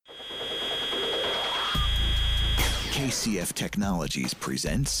KCF Technologies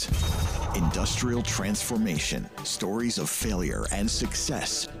presents Industrial Transformation, Stories of Failure and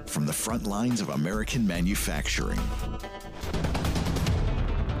Success from the front lines of American manufacturing.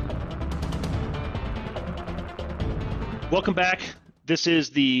 Welcome back. This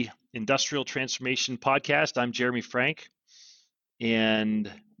is the Industrial Transformation Podcast. I'm Jeremy Frank,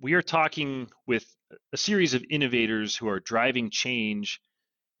 and we are talking with a series of innovators who are driving change,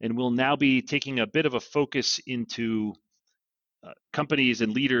 and we'll now be taking a bit of a focus into companies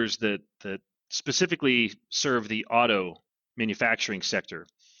and leaders that specifically serve the auto manufacturing sector.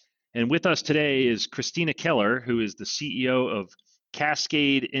 And with us today is Christina Keller, who is the CEO of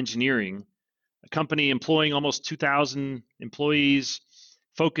Cascade Engineering, a company employing almost 2,000 employees,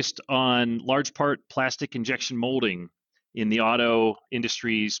 focused on large part plastic injection molding in the auto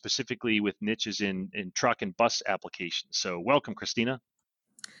industry, specifically with niches in truck and bus applications. So welcome, Christina.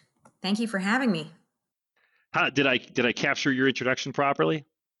 Thank you for having me. Did I capture your introduction properly?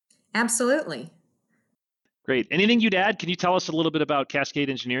 Absolutely. Great. Anything you'd add? Can you tell us a little bit about Cascade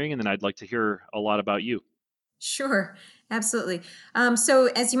Engineering? And then I'd like to hear a lot about you. Sure, absolutely. So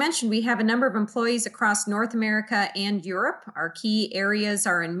as you mentioned, we have a number of employees across North America and Europe. Our key areas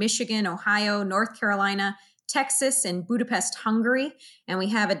are in Michigan, Ohio, North Carolina, Texas, and Budapest, Hungary. And we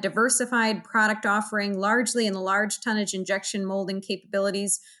have a diversified product offering largely in the large tonnage injection molding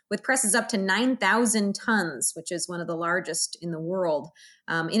capabilities with presses up to 9,000 tons, which is one of the largest in the world.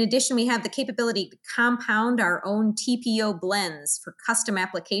 In addition, we have the capability to compound our own TPO blends for custom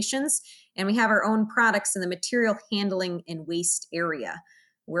applications, and we have our own products in the material handling and waste area.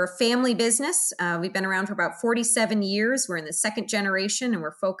 We're a family business. We've been around for about 47 years. We're in the second generation, and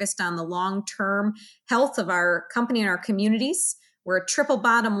we're focused on the long-term health of our company and our communities. We're a triple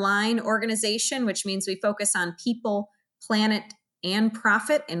bottom line organization, which means we focus on people, planet, and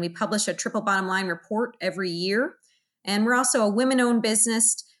profit, and we publish a triple bottom line report every year. And we're also a women-owned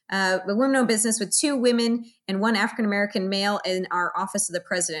business, with 2 women and 1 African-American male in our Office of the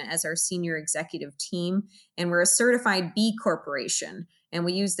President as our senior executive team. And we're a certified B Corporation. And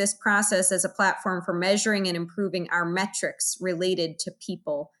we use this process as a platform for measuring and improving our metrics related to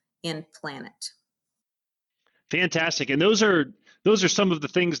people and planet. Fantastic. And those are some of the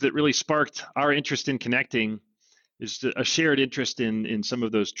things that really sparked our interest in connecting, is a shared interest in some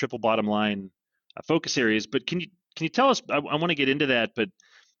of those triple bottom line focus areas. But can you tell us, I want to get into that, but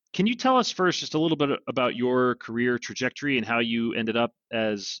can you tell us first just a little bit about your career trajectory and how you ended up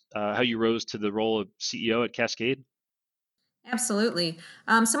how you rose to the role of CEO at Cascade? Absolutely.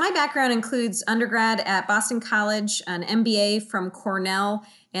 So my background includes undergrad at Boston College, an MBA from Cornell,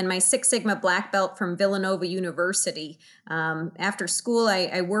 and my Six Sigma Black Belt from Villanova University. After school,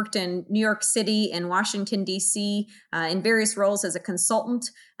 I worked in New York City and Washington, D.C. In various roles as a consultant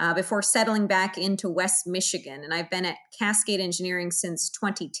before settling back into West Michigan. And I've been at Cascade Engineering since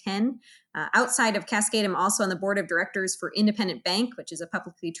 2010. Outside of Cascade, I'm also on the board of directors for Independent Bank, which is a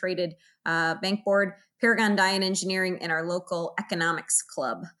publicly traded bank board, Paragon Dian Engineering, and our local economics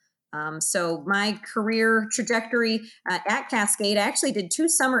club. So my career trajectory at Cascade, I actually did 2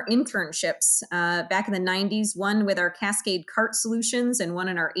 summer internships back in the 90s, one with our Cascade Cart Solutions and one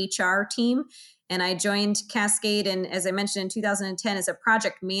in our HR team. And I joined Cascade, and as I mentioned, in 2010 as a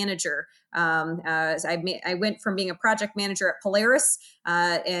project manager. I went from being a project manager at Polaris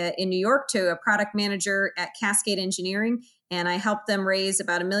in New York to a product manager at Cascade Engineering. And I helped them raise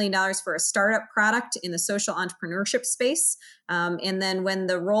about $1 million for a startup product in the social entrepreneurship space. And then when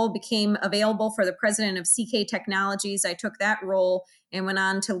the role became available for the president of CK Technologies, I took that role and went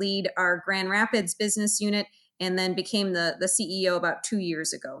on to lead our Grand Rapids business unit, and then became the CEO about 2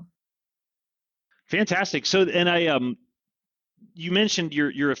 years ago. Fantastic. So, and you mentioned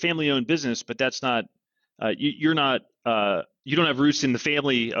you're a family-owned business, but that's not you're not you don't have roots in the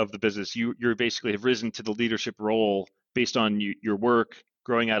family of the business. You basically have risen to the leadership role based on your work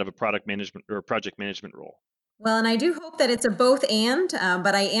growing out of a product management or a project management role. Well, and I do hope that it's a both and,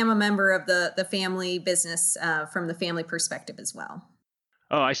 but I am a member of the family business from the family perspective as well.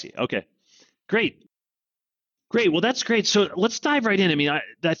 Oh, I see. Okay, great. Well, that's great. So let's dive right in. I mean,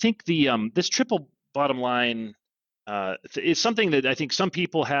 I think this triple bottom line is something that I think some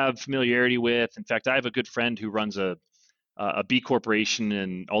people have familiarity with. In fact, I have a good friend who runs a B Corporation,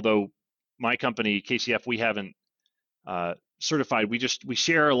 and although my company KCF, we haven't certified, we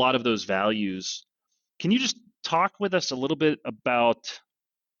share a lot of those values. Can you just talk with us a little bit about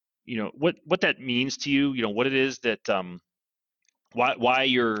what that means to you? What it is that why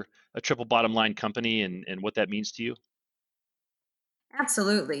you're a triple bottom line company and what that means to you?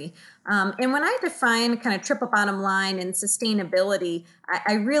 Absolutely. And when I define kind of triple bottom line and sustainability,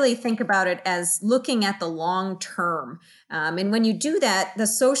 I really think about it as looking at the long term. And when you do that, the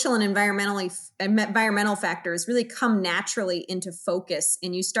social and environmental factors really come naturally into focus,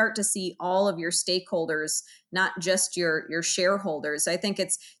 and you start to see all of your stakeholders, not just your shareholders. I think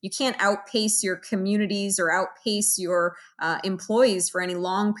you can't outpace your communities or outpace your employees for any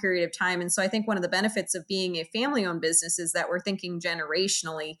long period of time. And so I think one of the benefits of being a family-owned business is that we're thinking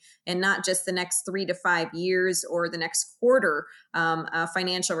generationally and not just the next 3 to 5 years or the next quarter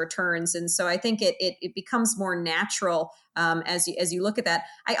financial returns. And so I think it becomes more natural as you look at that.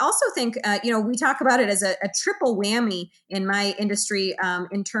 I also think, we talk about it as a triple whammy in my industry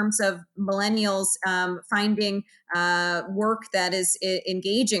in terms of millennials finding work that is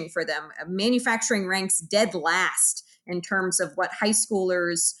engaging for them. Manufacturing ranks dead last in terms of what high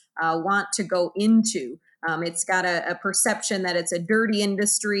schoolers want to go into. It's got a perception that it's a dirty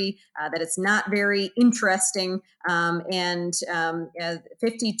industry, that it's not very interesting, and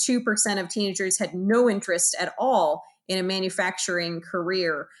 52% of teenagers had no interest at all in a manufacturing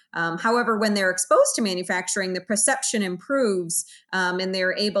career. However, when they're exposed to manufacturing, the perception improves, and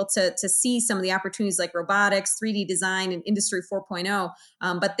they're able to see some of the opportunities like robotics, 3D design, and Industry 4.0.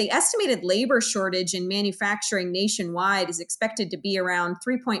 But the estimated labor shortage in manufacturing nationwide is expected to be around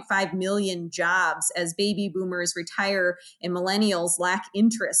 3.5 million jobs as baby boomers retire and millennials lack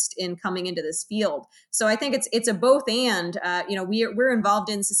interest in coming into this field. So I think it's a both and. We're involved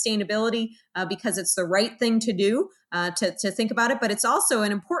in sustainability because it's the right thing to do. To think about it, but it's also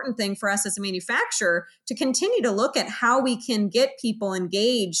an important thing for us as a manufacturer to continue to look at how we can get people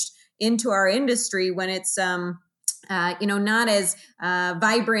engaged into our industry when it's not as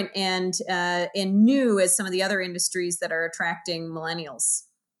vibrant and new as some of the other industries that are attracting millennials.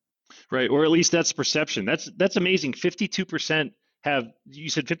 Right, or at least that's perception. That's amazing. 52% you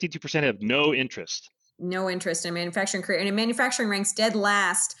said 52% have no interest. No interest in manufacturing career. And in manufacturing ranks dead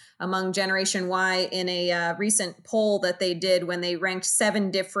last among Generation Y in a recent poll that they did when they ranked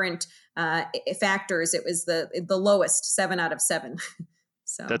 7 different factors. It was the lowest, 7 out of 7.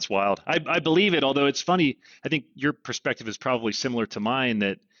 So that's wild. I believe it, although it's funny. I think your perspective is probably similar to mine,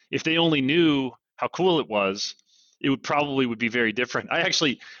 that if they only knew how cool it was, it would be very different.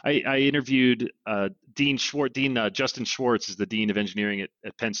 I interviewed Dean Schwartz. Justin Schwartz is the Dean of Engineering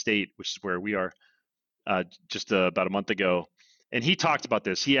at Penn State, which is where we are. Just about a month ago, and he talked about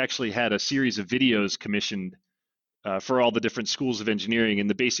this. He actually had a series of videos commissioned for all the different schools of engineering, and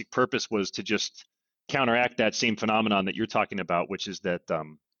the basic purpose was to just counteract that same phenomenon that you're talking about, which is that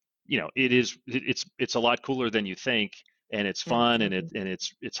it's a lot cooler than you think, and it's fun, and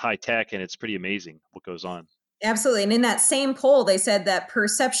it's high tech, and it's pretty amazing what goes on. Absolutely. And in that same poll, they said that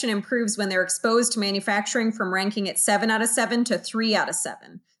perception improves when they're exposed to manufacturing from ranking at 7 out of 7 to 3 out of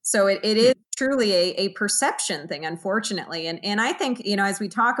 7. So it is truly a perception thing, unfortunately. And I think, as we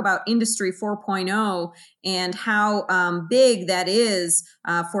talk about Industry 4.0 and how big that is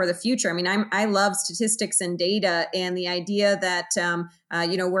for the future, I mean, I love statistics and data, and the idea that,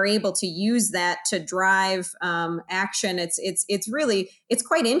 we're able to use that to drive action. It's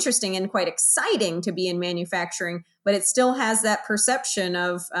quite interesting and quite exciting to be in manufacturing, but it still has that perception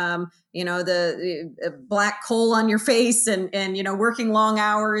of, the black coal on your face and working long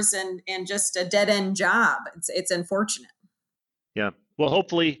hours and just a dead end job. It's unfortunate. Yeah. Well,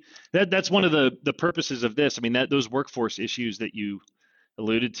 hopefully that's one of the purposes of this. I mean, those workforce issues that you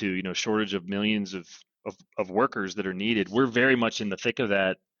alluded to, shortage of millions of workers that are needed. We're very much in the thick of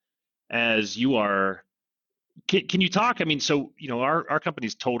that, as you are. Can you talk? I mean, so, our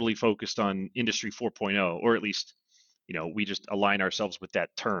company's totally focused on Industry 4.0, or at least, we just align ourselves with that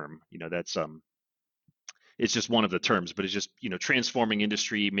term. That's it's just one of the terms, but it's just, transforming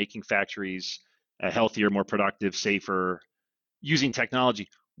industry, making factories healthier, more productive, safer, using technology.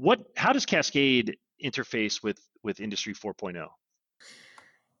 How does Cascade interface with Industry 4.0?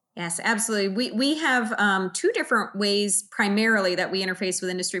 Yes, absolutely. We have 2 different ways primarily that we interface with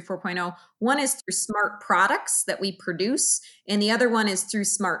Industry 4.0. One is through smart products that we produce, and the other one is through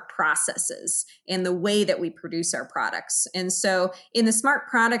smart processes and the way that we produce our products. And so in the smart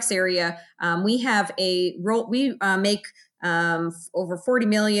products area, we have we make over 40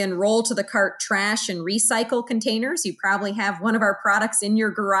 million roll to the cart trash and recycle containers. You probably have one of our products in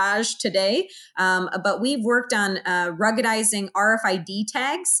your garage today, but we've worked on ruggedizing RFID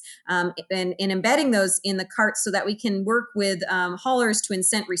tags and embedding those in the cart so that we can work with haulers to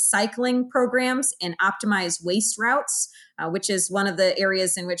incent recycling programs and optimize waste routes, which is one of the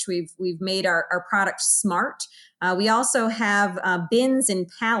areas in which we've made our product smart. We also have bins and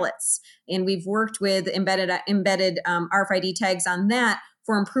pallets, and we've worked with embedded RFID tags on that,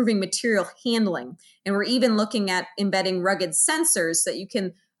 for improving material handling. And we're even looking at embedding rugged sensors so that you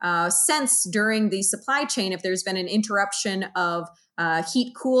can sense during the supply chain if there's been an interruption of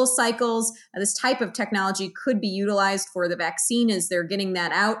heat cool cycles. This type of technology could be utilized for the vaccine as they're getting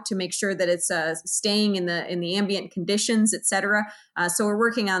that out to make sure that it's staying in the ambient conditions, et cetera. So we're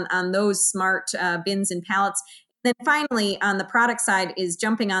working on those smart bins and pallets. Then finally, on the product side is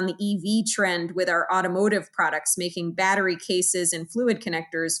jumping on the EV trend with our automotive products, making battery cases and fluid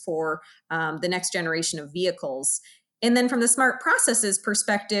connectors for the next generation of vehicles. And then from the smart processes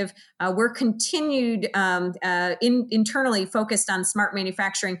perspective, we're continued internally focused on smart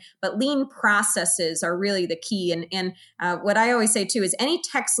manufacturing, but lean processes are really the key. And what I always say too is any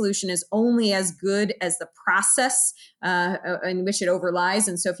tech solution is only as good as the process in which it overlies.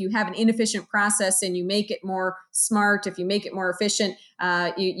 And so if you have an inefficient process and you make it more smart, if you make it more efficient,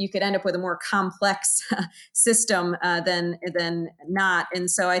 you could end up with a more complex system than not.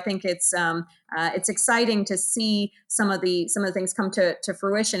 And so I think it's exciting to see some of the things come to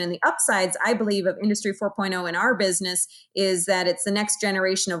fruition. And the upsides, I believe, of Industry 4.0 in our business is that it's the next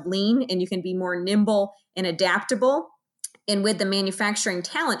generation of lean, and you can be more nimble and adaptable. And with the manufacturing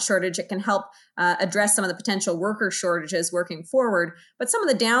talent shortage, it can help address some of the potential worker shortages working forward. But some of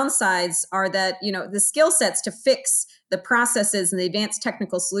the downsides are that, the skill sets to fix the processes and the advanced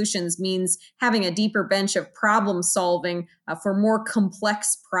technical solutions means having a deeper bench of problem solving for more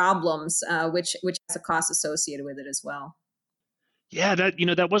complex problems, which has a cost associated with it as well. Yeah,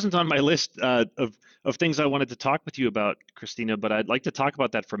 that wasn't on my list of things I wanted to talk with you about, Christina, but I'd like to talk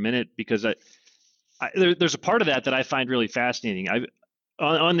about that for a minute because there's a part of that I find really fascinating.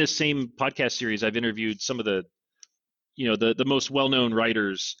 On this same podcast series, I've interviewed some of the most well-known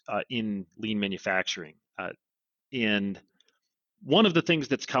writers in lean manufacturing, and one of the things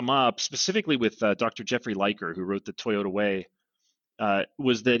that's come up specifically with Dr. Jeffrey Liker, who wrote the Toyota Way,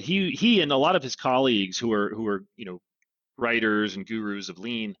 was that he and a lot of his colleagues who are writers and gurus of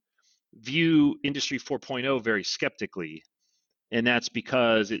lean view Industry 4.0 very skeptically. And that's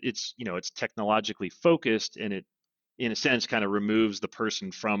because it's technologically focused, and it, in a sense, kind of removes the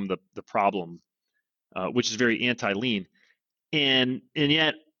person from the problem, which is very anti-lean. And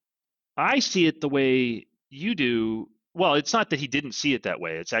yet, I see it the way you do. Well, it's not that he didn't see it that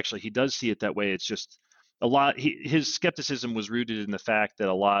way. It's actually he does see it that way. It's just his skepticism was rooted in the fact that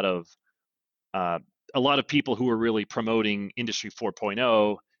a lot of people who are really promoting Industry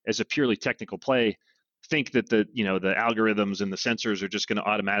 4.0 as a purely technical play think that the algorithms and the sensors are just going to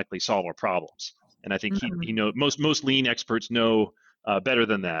automatically solve our problems. And I think most lean experts know better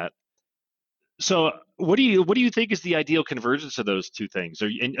than that. So what do you think is the ideal convergence of those two things?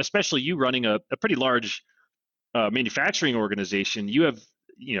 And especially you running a pretty large manufacturing organization, you have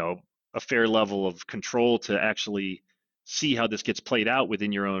a fair level of control to actually see how this gets played out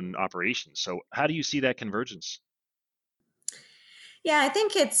within your own operations. So how do you see that convergence? Yeah, I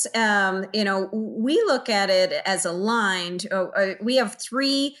think it's, we look at it as aligned. We have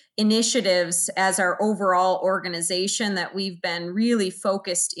 3 initiatives as our overall organization that we've been really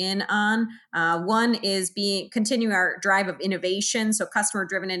focused in on. One is continuing our drive of innovation, so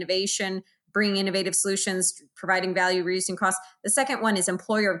customer-driven innovation, bringing innovative solutions, providing value, reducing costs. The second one is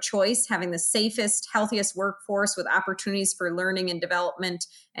employer of choice, having the safest, healthiest workforce with opportunities for learning and development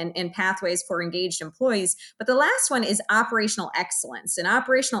and pathways for engaged employees. But the last one is operational excellence. And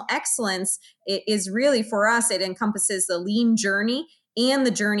operational excellence is really, for us, it encompasses the lean journey and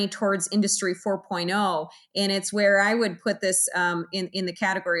the journey towards Industry 4.0. And it's where I would put this in the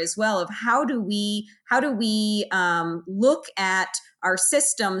category as well of how do we look at our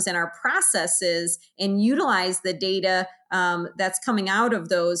systems and our processes and utilize the data that's coming out of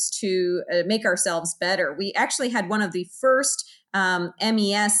those to make ourselves better. We actually had one of the first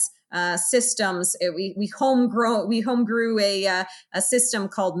MES systems. We homegrew a system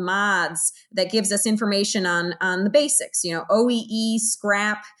called MODS that gives us information on the basics, OEE,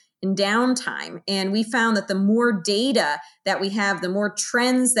 scrap, and downtime. And we found that the more data that we have, the more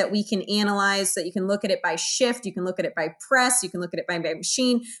trends that we can analyze, that you can look at it by shift, you can look at it by press, you can look at it by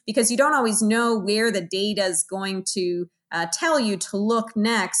machine, because you don't always know where the data is going to tell you to look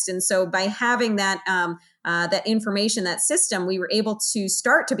next. And so by having that information, that system, we were able to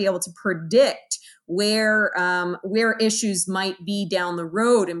start to be able to predict where issues might be down the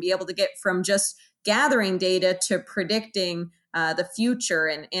road and be able to get from just gathering data to predicting the future.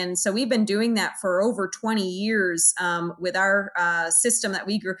 And so we've been doing that for over 20 years with our system that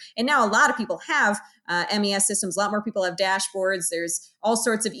we grew. And now a lot of people have MES systems. A lot more people have dashboards. There's all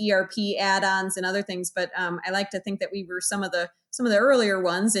sorts of ERP add-ons and other things. But I like to think that we were some of the earlier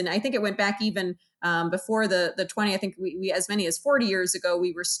ones. And I think it went back even before the 20. I think we as many as 40 years ago,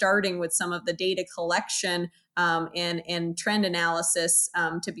 we were starting with some of the data collection and trend analysis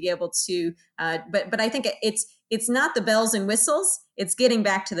to be able to. But I think it's not the bells and whistles. It's getting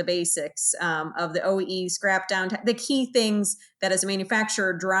back to the basics of the OEE, scrap down, the key things that as a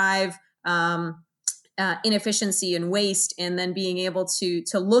manufacturer drive inefficiency and waste, and then being able to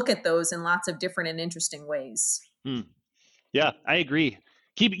look at those in lots of different and interesting ways. Yeah, I agree.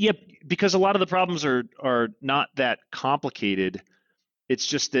 Because a lot of the problems are not that complicated. It's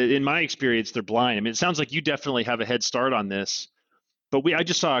just that in my experience, they're blind. I mean, it sounds like you definitely have a head start on this. But I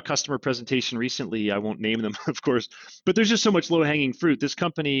just saw a customer presentation recently. I won't name them, of course, but there's just so much low-hanging fruit. This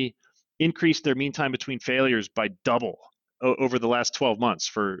company increased their mean time between failures by double over the last 12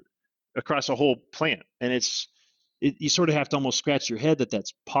 months across a whole plant. And you sort of have to almost scratch your head that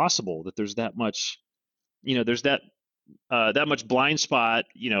that's possible, that there's that much, there's that much blind spot,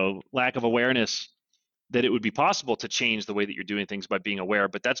 lack of awareness, that it would be possible to change the way that you're doing things by being aware.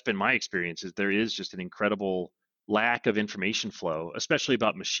 But that's been my experience, is there is just an incredible lack of information flow, especially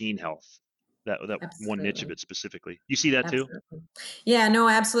about machine health, that one niche of it specifically. You see that too? Yeah, no,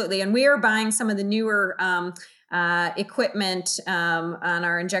 absolutely. And we are buying some of the newer equipment on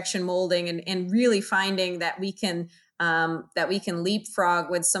our injection molding and really finding that we can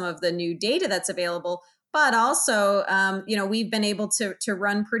leapfrog with some of the new data that's available. But also, we've been able to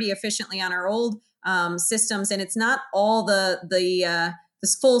run pretty efficiently on our old systems, and it's not all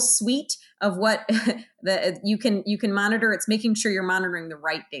this full suite of what you can monitor. It's making sure you're monitoring the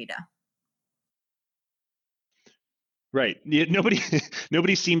right data. Right.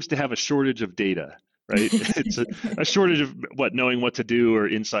 Nobody seems to have a shortage of data, right? It's a shortage of knowing what to do, or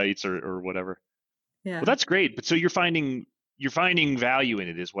insights, or whatever. Yeah. Well, that's great. But so you're finding value in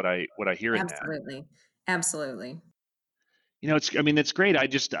it, is what I hear in that. Absolutely. It's great. I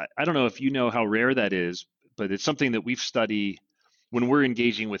don't know if you know how rare that is, but it's something that we've studied when we're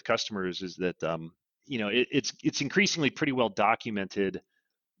engaging with customers, is that it's increasingly pretty well documented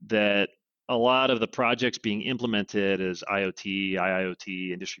that a lot of the projects being implemented as IoT,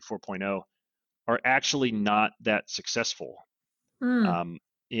 IIoT, Industry 4.0 are actually not that successful. And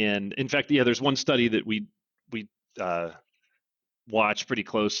in fact, there's one study that we watched pretty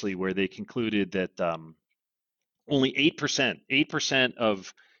closely where they concluded that only 8%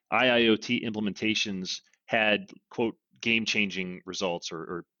 of IIoT implementations had, quote, game-changing results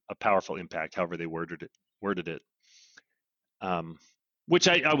or a powerful impact, however they worded it. Which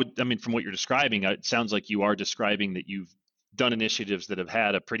from what you're describing, it sounds like you are describing that you've done initiatives that have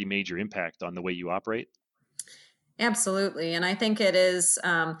had a pretty major impact on the way you operate. Absolutely. And I think it is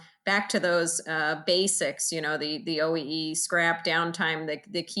back to those basics, the OEE, scrap, downtime,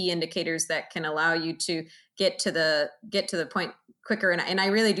 the key indicators that can allow you to get to the point quicker. And I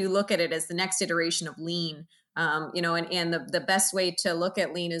really do look at it as the next iteration of lean. And the best way to look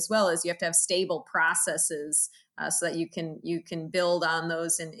at lean as well is you have to have stable processes so that you can build on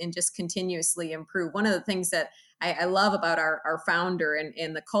those and just continuously improve. One of the things that I love about our founder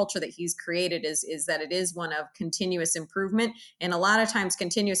and the culture that he's created is that it is one of continuous improvement. And a lot of times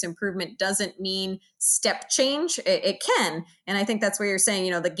continuous improvement doesn't mean step change. It can. And I think that's where you're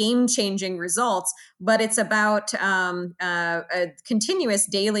saying, the game changing results, but it's about a continuous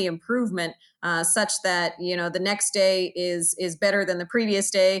daily improvement such that, the next day is better than the previous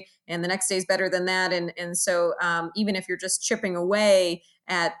day, and the next day is better than that. And so even if you're just chipping away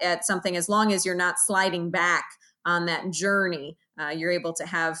at something, as long as you're not sliding back on that journey, you're able to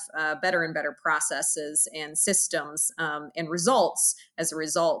have better and better processes and systems and results as a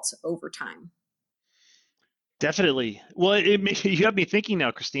result over time. Definitely. Well, you have me thinking now,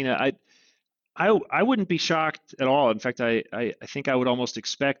 Christina. I wouldn't be shocked at all. In fact, I think I would almost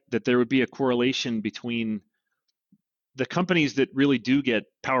expect that there would be a correlation between the companies that really do get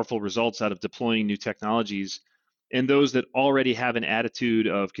powerful results out of deploying new technologies and those that already have an attitude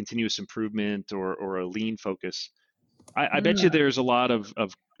of continuous improvement or a lean focus. I bet you there's a lot of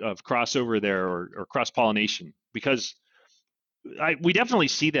crossover there or cross-pollination, because we definitely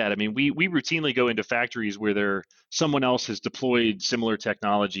see that. I mean, we routinely go into factories where someone else has deployed similar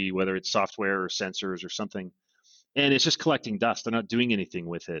technology, whether it's software or sensors or something, and it's just collecting dust. They're not doing anything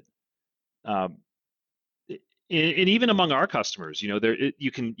with it. And even among our customers,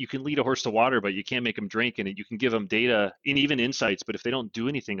 you can lead a horse to water, but you can't make them drink. And you can give them data and even insights, but if they don't do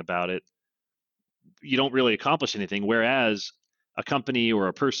anything about it, you don't really accomplish anything. Whereas a company or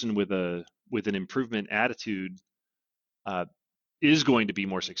a person with an improvement attitude is going to be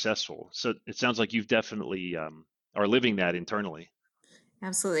more successful. So it sounds like you've definitely are living that internally.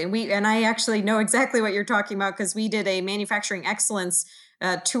 Absolutely. And I actually know exactly what you're talking about because we did a manufacturing excellence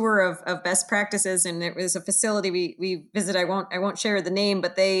tour of best practices, and it was a facility we visited. I won't share the name,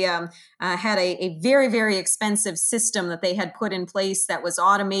 but they had a very, very expensive system that they had put in place that was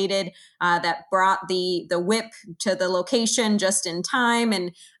automated, that brought the whip to the location just in time,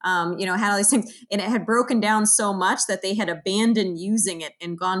 and had all these things. And it had broken down so much that they had abandoned using it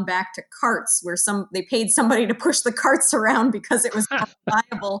and gone back to carts, where they paid somebody to push the carts around because it was more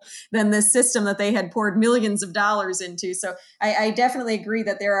reliable than the system that they had poured millions of dollars into. So I definitely agree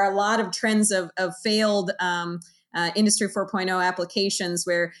that there are a lot of trends of failed Industry 4.0 applications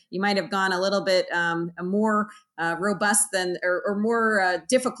where you might have gone a little bit more robust than or more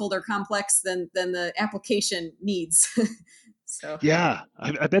difficult or complex than the application needs. So yeah,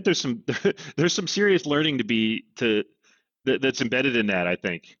 I bet there's some serious learning that's embedded in that. I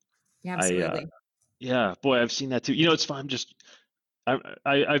think. yeah, I absolutely. Yeah, boy, I've seen that too. It's fun.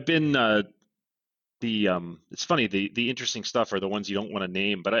 I've been it's funny, the interesting stuff are the ones you don't want to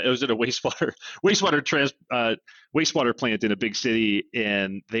name. But I was at a wastewater plant in a big city,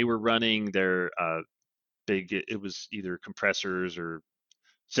 and they were running their it was either compressors or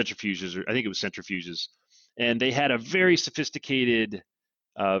centrifuges, or I think it was centrifuges, and they had a very sophisticated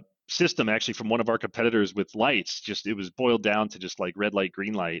system actually from one of our competitors with lights. Just it was boiled down to just like red light,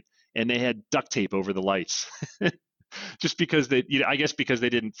 green light, and they had duct tape over the lights, just because I guess because they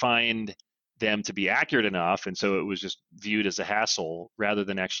didn't find them to be accurate enough, and so it was just viewed as a hassle rather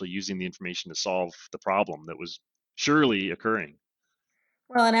than actually using the information to solve the problem that was surely occurring.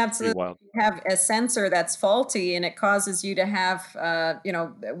 Well, and Pretty absolutely, wild. if you have a sensor that's faulty and it causes you to have,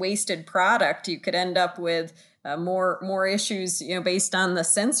 wasted product. You could end up with more issues, based on the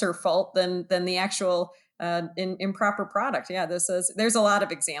sensor fault than the actual improper product. Yeah, there's a lot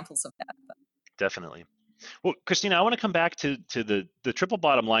of examples of that. Definitely. Well, Christina, I want to come back to the triple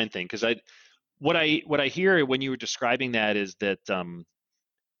bottom line thing, because what I hear when you were describing that is that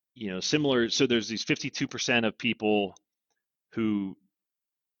similar. So there's these 52% of people who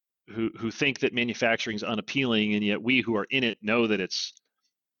think that manufacturing is unappealing, and yet we who are in it know that it's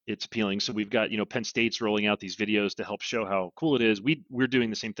appealing. So we've got Penn State's rolling out these videos to help show how cool it is. We're doing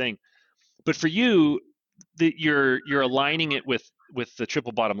the same thing, but for you, you're aligning it with the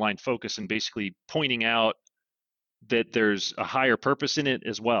triple bottom line focus, and basically pointing out that there's a higher purpose in it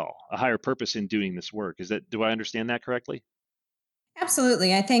as well, a higher purpose in doing this work. Do I understand that correctly?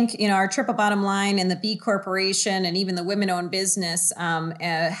 Absolutely. I think, our triple bottom line and the B Corporation and even the women owned business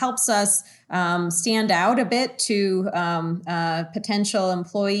helps us stand out a bit to potential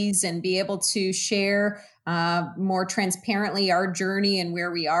employees and be able to share more transparently our journey and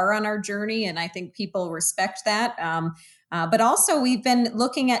where we are on our journey. And I think people respect that. But also, we've been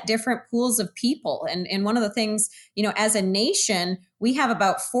looking at different pools of people. And one of the things, as a nation, we have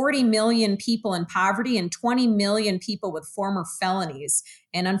about 40 million people in poverty and 20 million people with former felonies.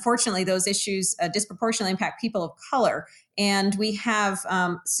 And unfortunately, those issues disproportionately impact people of color. And we have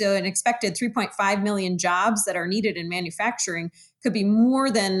so an expected 3.5 million jobs that are needed in manufacturing could be more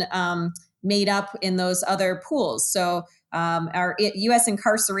than made up in those other pools. So our U.S.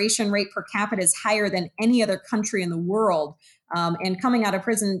 incarceration rate per capita is higher than any other country in the world. And coming out of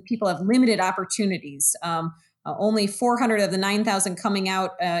prison, people have limited opportunities. Only 400 of the 9,000 coming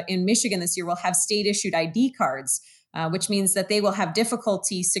out in Michigan this year will have state-issued ID cards, which means that they will have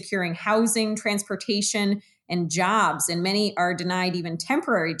difficulty securing housing, transportation, and jobs. And many are denied even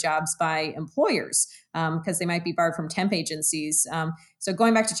temporary jobs by employers because they might be barred from temp agencies. So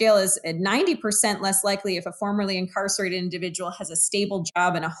going back to jail is 90% less likely if a formerly incarcerated individual has a stable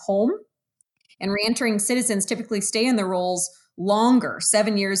job and a home. And reentering citizens typically stay in their roles longer,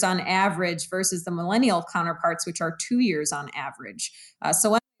 7 years on average, versus the millennial counterparts, which are 2 years on average.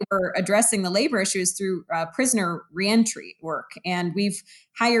 So we're addressing the labor issues through prisoner reentry work. And we've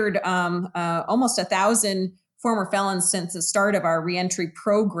hired almost 1,000 former felons since the start of our reentry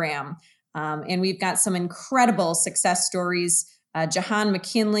program. And we've got some incredible success stories. Jahan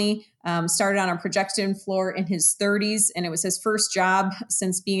McKinley started on a projection floor in his 30s, and it was his first job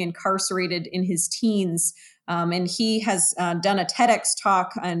since being incarcerated in his teens. And he has done a TEDx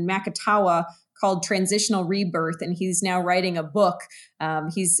talk on Makatawa called Transitional Rebirth, and he's now writing a book.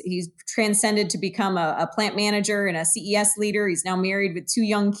 He's transcended to become a plant manager and a CES leader. He's now married with 2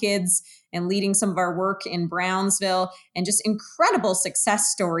 young kids and leading some of our work in Brownsville, and just incredible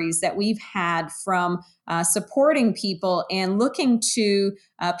success stories that we've had from supporting people and looking to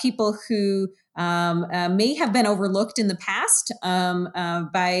people who may have been overlooked in the past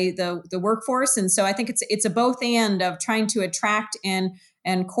by the workforce. And so I think it's a both and of trying to attract and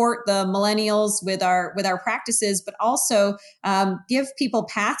court the millennials with our practices, but also give people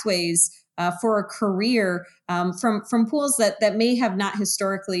pathways for a career from pools that may have not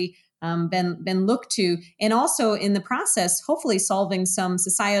historically been looked to, and also in the process, hopefully solving some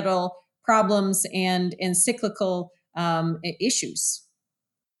societal problems and cyclical issues.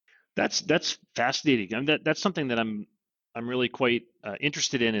 That's fascinating. That's something that I'm really quite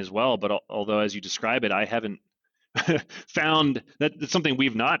interested in as well. But although, as you describe it, I haven't found that's something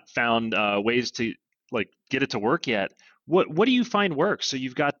we've not found ways to like get it to work yet. What do you find works? So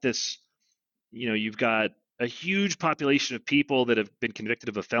you've got this, you've got a huge population of people that have been convicted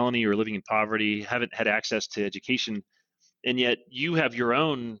of a felony or living in poverty, haven't had access to education, and yet you have your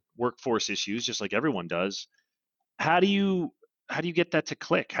own workforce issues, just like everyone does. How do you get that to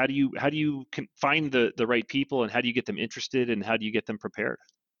click? How do you find the right people, and how do you get them interested, and how do you get them prepared?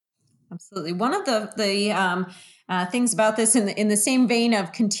 Absolutely. One of the things about this, in the same vein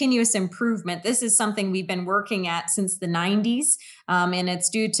of continuous improvement, this is something we've been working at since the 90s, and it's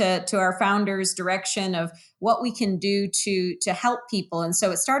due to our founders' direction of what we can do to help people. And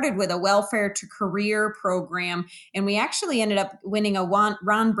so it started with a welfare to career program, and we actually ended up winning a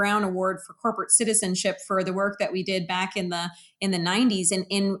Ron Brown Award for corporate citizenship for the work that we did back in the 90s,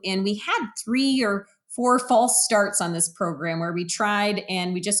 and we had 3 or 4 false starts on this program where we tried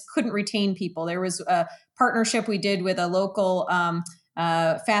and we just couldn't retain people. There was a partnership we did with a local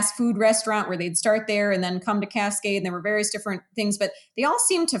fast food restaurant where they'd start there and then come to Cascade. And there were various different things, but they all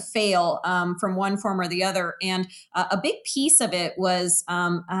seemed to fail from one form or the other. And a big piece of it was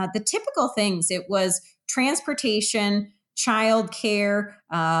the typical things. It was transportation, childcare,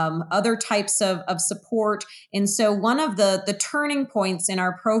 other types of support. And so one of the turning points in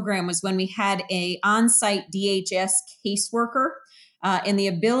our program was when we had a on-site DHS caseworker, and the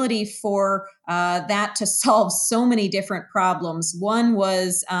ability for that to solve so many different problems. One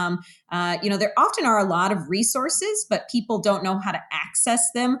was, there often are a lot of resources, but people don't know how to access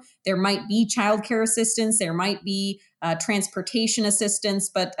them. There might be childcare assistance, there might be transportation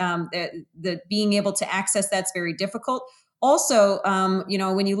assistance, but the being able to access that's very difficult. Also,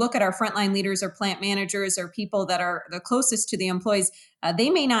 when you look at our frontline leaders or plant managers or people that are the closest to the employees,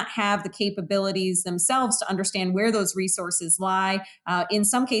 they may not have the capabilities themselves to understand where those resources lie. In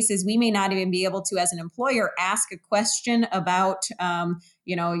some cases, we may not even be able to, as an employer, ask a question about, are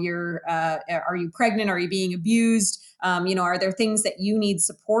you pregnant? Are you being abused? Are there things that you need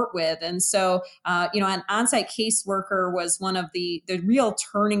support with? And so, an on-site caseworker was one of the real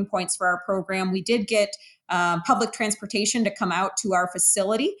turning points for our program. We did get public transportation to come out to our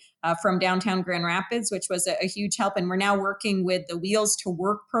facility from downtown Grand Rapids, which was a huge help. And we're now working with the Wheels to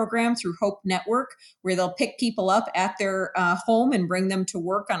Work program through Hope Network, where they'll pick people up at their home and bring them to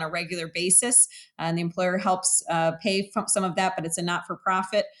work on a regular basis. And the employer helps pay for some of that, but it's a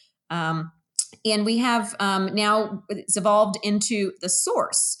not-for-profit. And we have now it's evolved into The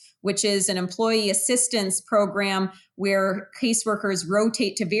Source, which is an employee assistance program where caseworkers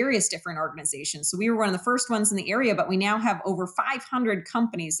rotate to various different organizations. So we were one of the first ones in the area, but we now have over 500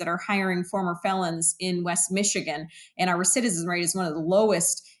 companies that are hiring former felons in West Michigan. And our recidivism rate is one of the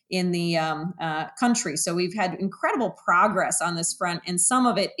lowest in the country. So we've had incredible progress on this front. And some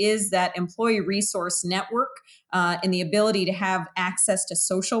of it is that employee resource network and the ability to have access to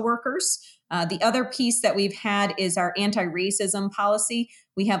social workers. The other piece that we've had is our anti-racism policy.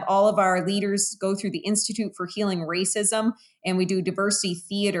 We have all of our leaders go through the Institute for Healing Racism, and we do diversity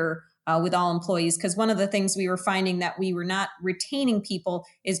theater with all employees. Because one of the things we were finding that we were not retaining people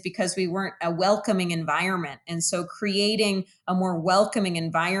is because we weren't a welcoming environment. And so creating a more welcoming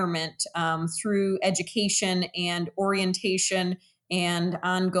environment through education and orientation and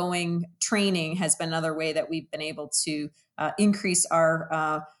ongoing training has been another way that we've been able to increase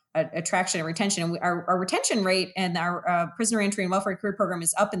our attraction and retention. And our retention rate and our prisoner entry and welfare career program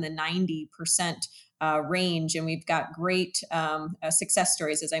is up in the 90% range. And we've got great success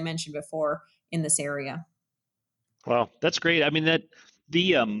stories, as I mentioned before, in this area. Well, that's great. I mean, that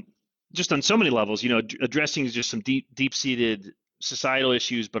just on so many levels, addressing just some deep-seated societal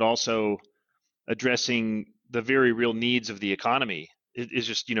issues, but also addressing the very real needs of the economy. It is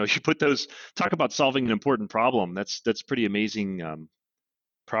just, you put those, talk about solving an important problem. That's pretty amazing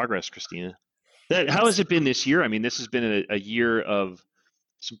progress, Christina. How has it been this year? I mean, this has been a year of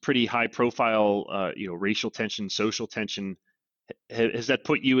some pretty high profile, racial tension, social tension. Has that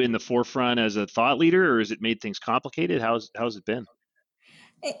put you in the forefront as a thought leader, or has it made things complicated? How's it been?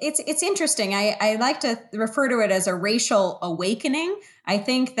 It's interesting. I like to refer to it as a racial awakening. I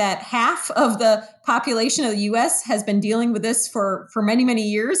think that half of the population of the U.S. has been dealing with this for many many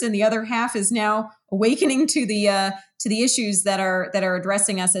years, and the other half is now awakening to the issues that are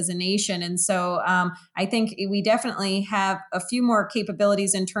addressing us as a nation. And so I think we definitely have a few more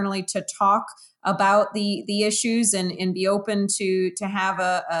capabilities internally to talk about the issues and be open to have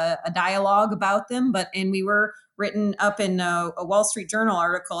a dialogue about them. And we were written up in a Wall Street Journal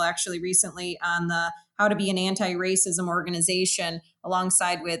article actually recently on the how to be an anti-racism organization,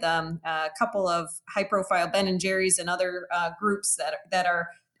 alongside with a couple of high-profile Ben and Jerry's and other groups that are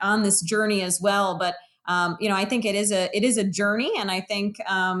on this journey as well. But I think it is a journey, and I think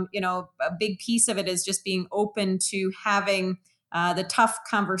a big piece of it is just being open to having the tough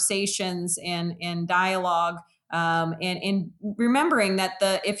conversations and dialogue. And remembering that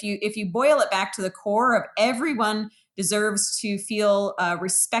if you boil it back to the core of everyone deserves to feel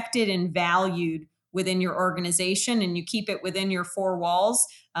respected and valued within your organization, and you keep it within your four walls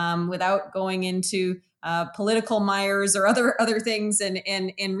without going into political mires or other things,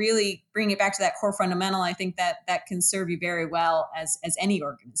 and really bring it back to that core fundamental. I think that can serve you very well as any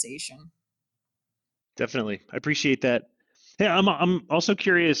organization. Definitely, I appreciate that. Yeah, I'm also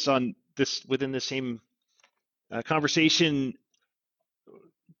curious on this within the same conversation,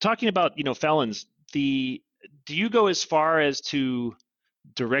 talking about felons. Do you go as far as to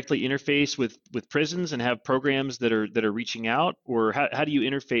directly interface with prisons and have programs that are reaching out, or how do you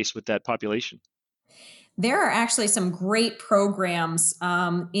interface with that population? There are actually some great programs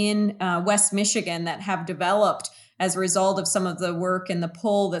in West Michigan that have developed as a result of some of the work and the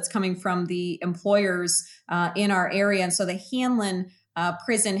pull that's coming from the employers in our area. And so the Hanlon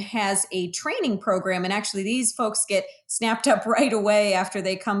prison has a training program, and actually these folks get snapped up right away after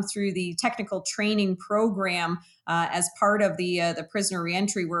they come through the technical training program as part of the prisoner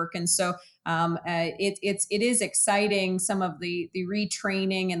reentry work. And so it is exciting, some of the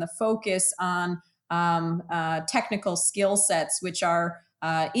retraining and the focus on technical skill sets, which are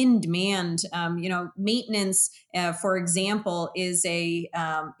in demand. Maintenance, for example, is a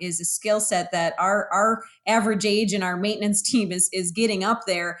skill set that our average age in our maintenance team is getting up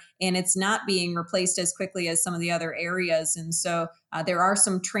there, and it's not being replaced as quickly as some of the other areas. And so there are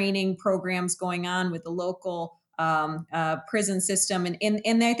some training programs going on with the local prison system,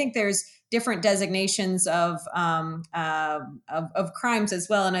 and I think there's different designations of crimes as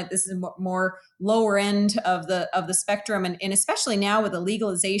well. And this is more lower end of the spectrum, and especially now with the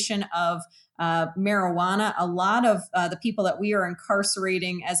legalization of marijuana, a lot of the people that we are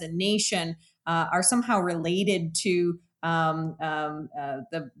incarcerating as a nation are somehow related to the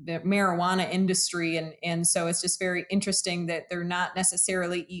marijuana industry, and so it's just very interesting that they're not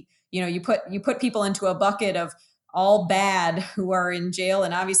necessarily, you put people into a bucket of all bad who are in jail,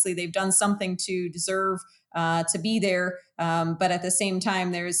 and obviously they've done something to deserve to be there. But at the same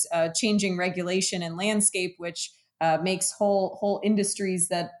time, there's changing regulation and landscape, which makes whole industries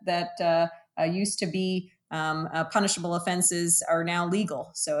that used to be punishable offenses are now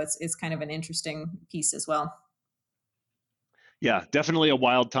legal. So it's kind of an interesting piece as well. Yeah, definitely a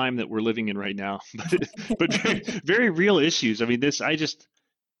wild time that we're living in right now, but very, very real issues. I mean,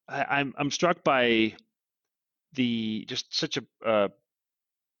 I'm struck by just such a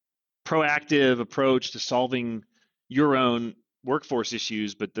proactive approach to solving your own workforce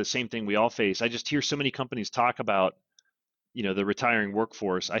issues, but the same thing we all face. I just hear so many companies talk about, the retiring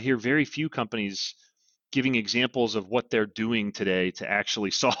workforce. I hear very few companies giving examples of what they're doing today to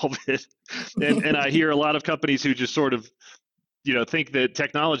actually solve it. And I hear a lot of companies who just sort of, think that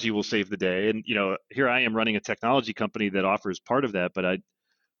technology will save the day. And, here I am running a technology company that offers part of that, but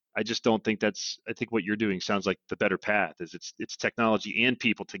I just don't think I think what you're doing sounds like the better path. It's technology and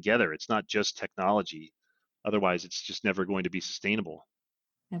people together. It's not just technology. Otherwise, it's just never going to be sustainable.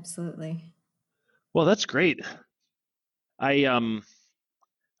 Absolutely. Well, that's great. I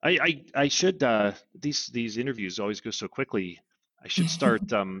should these interviews always go so quickly. I should start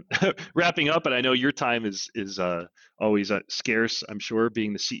wrapping up, and I know your time is always scarce, I'm sure,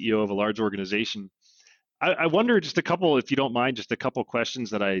 being the CEO of a large organization. I wonder, just a couple, if you don't mind, just a couple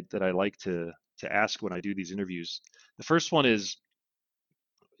questions that I like to ask when I do these interviews. The first one is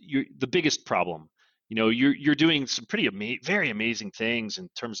the biggest problem. You're doing some very amazing things in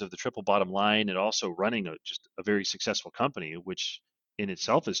terms of the triple bottom line, and also running just a very successful company, which in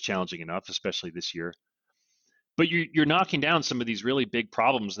itself is challenging enough, especially this year. But you're knocking down some of these really big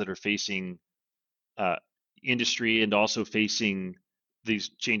problems that are facing industry, and also facing these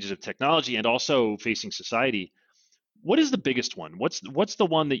changes of technology, and also facing society. What is the biggest one? What's the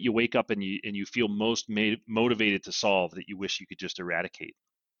one that you wake up and you feel most motivated to solve, that you wish you could just eradicate?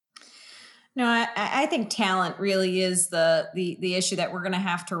 No, I think talent really is the issue that we're going to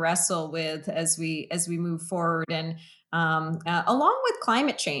have to wrestle with as we move forward, and along with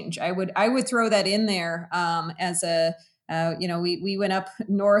climate change, I would throw that in there as a we went up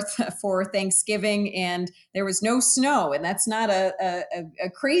north for Thanksgiving and there was no snow, and that's not a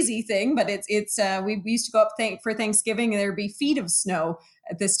crazy thing, but we used to go up for Thanksgiving and there'd be feet of snow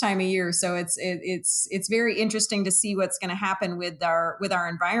at this time of year. So it's very interesting to see what's going to happen with our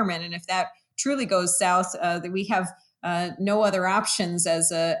environment, and if that truly goes south, that we have no other options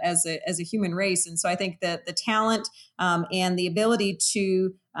as a human race. And so I think that the talent and the ability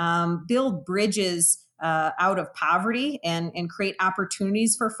to build bridges out of poverty and create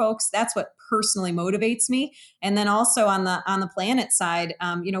opportunities for folks, that's what personally motivates me. And then also on the planet side,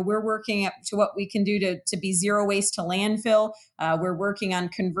 we're working up to what we can do to be zero waste to landfill. We're working on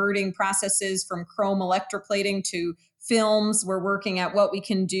converting processes from chrome electroplating to films. We're working at what we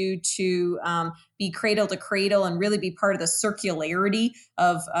can do to be cradle to cradle and really be part of the circularity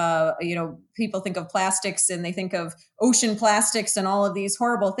of, people think of plastics and they think of ocean plastics and all of these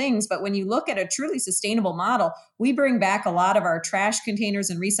horrible things. But when you look at a truly sustainable model, we bring back a lot of our trash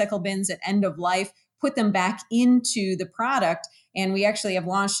containers and recycle bins at end of life, put them back into the product. And we actually have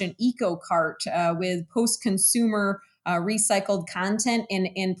launched an eco cart with post-consumer recycled content,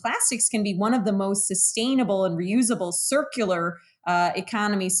 and plastics can be one of the most sustainable and reusable circular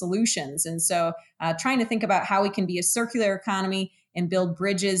economy solutions. And so trying to think about how we can be a circular economy and build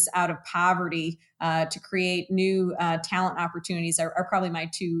bridges out of poverty to create new talent opportunities are probably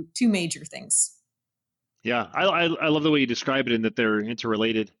my two major things. Yeah, I love the way you describe it and that they're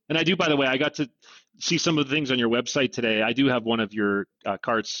interrelated. And I do, by the way, I got to see some of the things on your website today. I do have one of your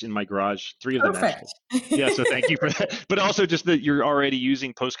carts in my garage, 3 of them Perfect. actually. Yeah, so thank you for that. But also just that you're already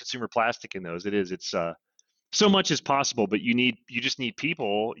using post-consumer plastic in those. It's so much is possible, but you just need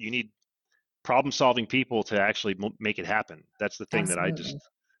people. You need problem-solving people to actually make it happen. That's the thing that Absolutely.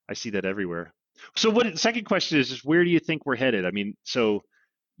 I see that everywhere. So second question is just where do you think we're headed? I mean, so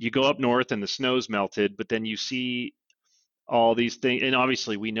you go up north and the snow's melted, but then you see all these things, and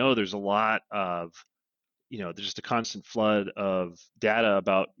obviously we know there's a lot of, there's just a constant flood of data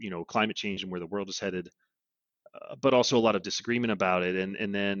about, climate change and where the world is headed, but also a lot of disagreement about it.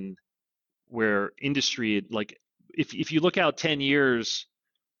 And then where industry, like if you look out 10 years,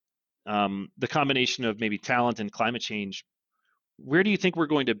 the combination of maybe talent and climate change, where do you think we're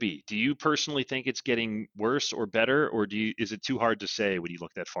going to be? Do you personally think it's getting worse or better, or is it too hard to say when you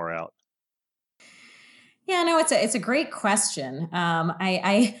look that far out? Yeah, no, it's a great question.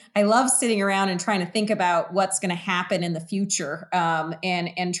 I love sitting around and trying to think about what's going to happen in the future,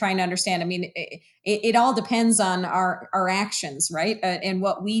 and trying to understand. I mean, it all depends on our actions, right, and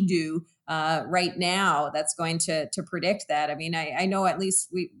what we do right now. That's going to predict that. I mean, I know at least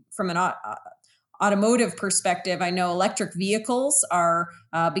we from an automotive perspective, I know electric vehicles are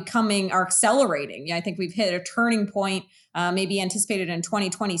accelerating. Yeah, I think we've hit a turning point, maybe anticipated in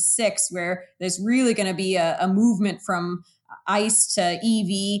 2026, where there's really going to be a movement from ICE to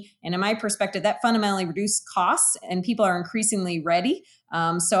EV. And in my perspective, that fundamentally reduced costs, and people are increasingly ready.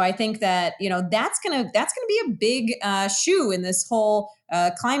 So I think that that's gonna be a big shoe in this whole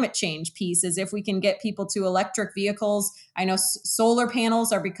climate change piece. Is if we can get people to electric vehicles. I know solar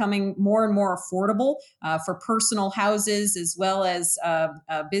panels are becoming more and more affordable for personal houses as well as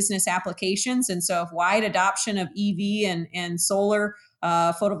business applications. And so, if wide adoption of EV and solar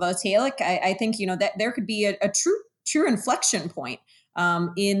photovoltaic, I think that there could be a true inflection point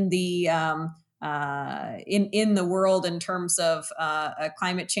in the in the world in terms of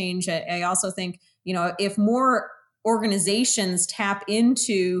climate change. I also think if more organizations tap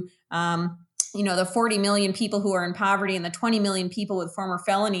into the 40 million people who are in poverty and the 20 million people with former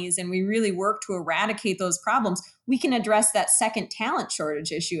felonies, and we really work to eradicate those problems, we can address that second talent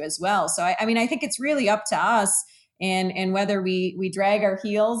shortage issue as well. So I mean, I think it's really up to us, and whether we drag our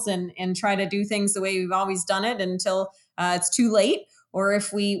heels and try to do things the way we've always done it until it's too late, or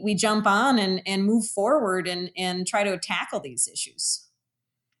if we jump on and move forward and try to tackle these issues.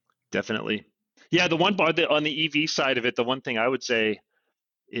 Definitely. Yeah, the one on the EV side of it, the one thing I would say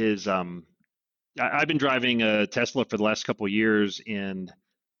is I've been driving a Tesla for the last couple of years, and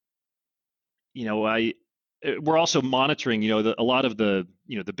we're also monitoring. A lot of the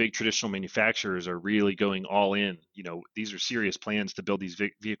the big traditional manufacturers are really going all in. These are serious plans to build these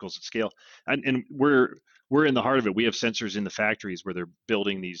vehicles at scale, and we're in the heart of it. We have sensors in the factories where they're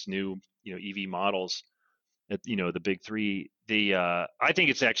building these new EV models at the big three. I think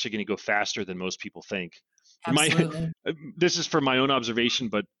it's actually going to go faster than most people think. Absolutely. This is from my own observation,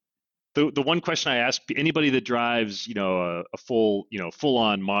 but the one question I ask anybody that drives a full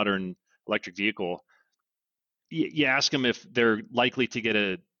on modern electric vehicle, you ask them if they're likely to get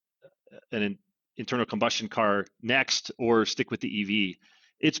an internal combustion car next or stick with the EV.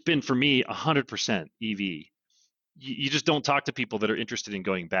 It's been, for me, 100% EV. You just don't talk to people that are interested in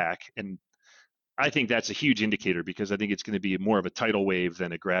going back. And I think that's a huge indicator, because I think it's going to be more of a tidal wave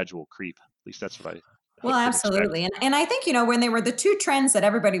than a gradual creep. At least that's what I Well, absolutely. And I think, when they were the two trends that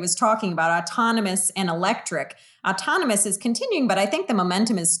everybody was talking about, autonomous and electric, autonomous is continuing, but I think the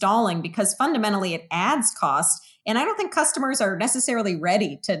momentum is stalling because fundamentally it adds cost. And I don't think customers are necessarily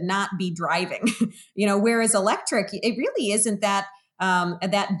ready to not be driving, whereas electric, it really isn't that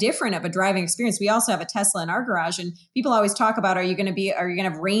different of a driving experience. We also have a Tesla in our garage, and people always talk about, are you going to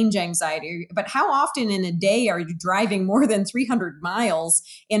have range anxiety? But how often in a day are you driving more than 300 miles?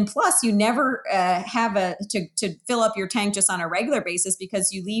 And plus, you never have to fill up your tank just on a regular basis,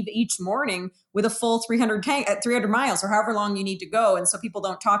 because you leave each morning with a full 300 miles or however long you need to go. And so people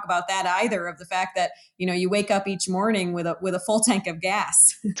don't talk about that either, of the fact that, you wake up each morning with a full tank of gas.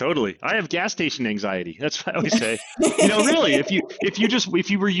 Totally. I have gas station anxiety. That's what I always say. Really, if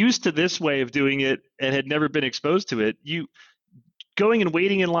you were used to this way of doing it and had never been exposed to it, you going and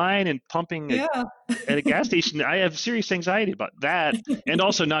waiting in line and pumping at a gas station, I have serious anxiety about that. And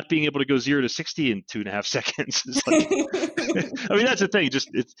also not being able to go 0 to 60 in 2.5 seconds. That's the thing. Just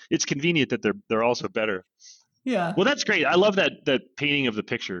it's convenient that they're also better. Yeah. Well, that's great. I love that painting of the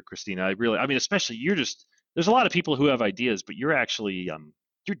picture, Christina. Especially there's a lot of people who have ideas, but you're actually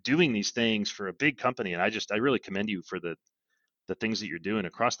you're doing these things for a big company, and I really commend you for the things that you're doing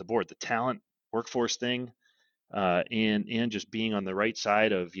across the board, the talent workforce thing, and just being on the right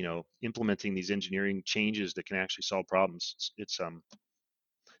side of implementing these engineering changes that can actually solve problems. It's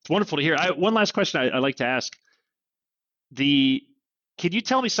wonderful to hear. One last question I like to ask: can you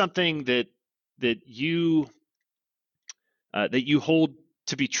tell me something that you hold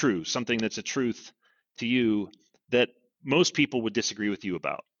to be true, something that's a truth to you that most people would disagree with you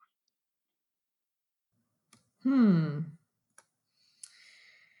about?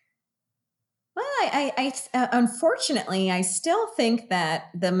 Well, I unfortunately, I still think that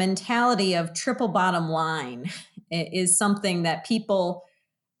the mentality of triple bottom line is something that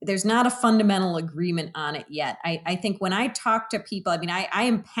there's not a fundamental agreement on it yet. I think when I talk to people, I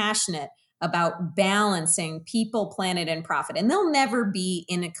am passionate about balancing people, planet, and profit. And they'll never be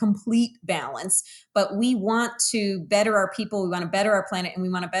in a complete balance, but we want to better our people, we want to better our planet, and we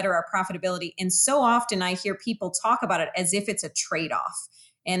want to better our profitability. And so often I hear people talk about it as if it's a trade-off.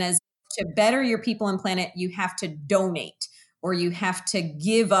 And as to better your people and planet, you have to donate, or you have to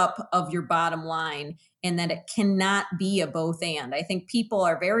give up of your bottom line, and that it cannot be a both and. I think people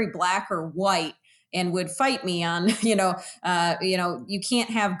are very black or white and would fight me on, you can't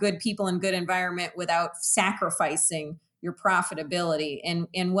have good people and good environment without sacrificing your profitability.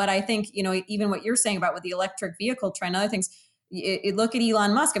 And what I think, even what you're saying about with the electric vehicle trend, other things, look at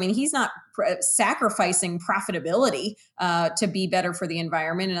Elon Musk. He's not sacrificing profitability to be better for the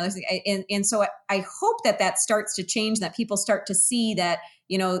environment and other things. And so I hope that starts to change, that people start to see that,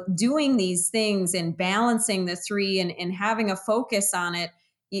 doing these things and balancing the three and having a focus on it,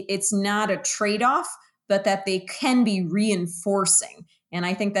 it's not a trade-off, but that they can be reinforcing. And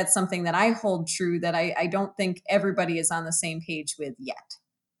I think that's something that I hold true, that I don't think everybody is on the same page with yet.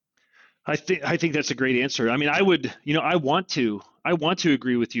 I think that's a great answer. I would, I want to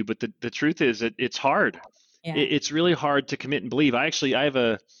agree with you, but the truth is that it's hard. Yeah. It's really hard to commit and believe. I have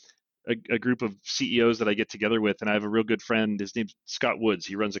a group of CEOs that I get together with, and I have a real good friend. His name's Scott Woods.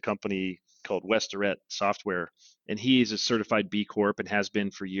 He runs a company called Westaret Software, and he's a certified B Corp and has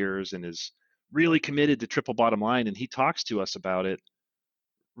been for years, and is really committed to triple bottom line. And he talks to us about it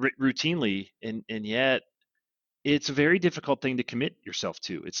routinely, and yet it's a very difficult thing to commit yourself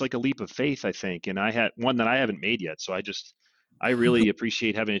to. It's like a leap of faith, I think. And I had one that I haven't made yet. So I really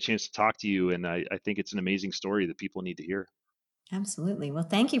appreciate having a chance to talk to you. And I think it's an amazing story that people need to hear. Absolutely. Well,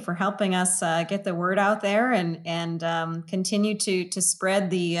 thank you for helping us get the word out there and continue to spread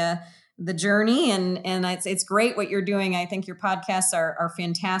the journey. And it's great what you're doing. I think your podcasts are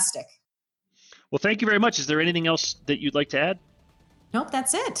fantastic. Well, thank you very much. Is there anything else that you'd like to add? Nope,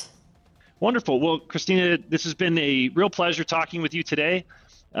 that's it. Wonderful. Well, Christina, this has been a real pleasure talking with you today.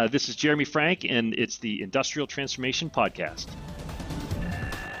 This is Jeremy Frank, and it's the Industrial Transformation Podcast.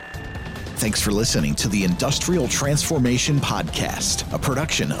 Thanks for listening to the Industrial Transformation Podcast, a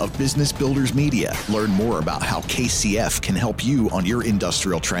production of Business Builders Media. Learn more about how KCF can help you on your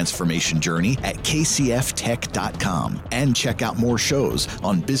industrial transformation journey at kcftech.com, and check out more shows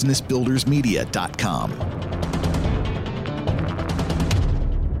on businessbuildersmedia.com.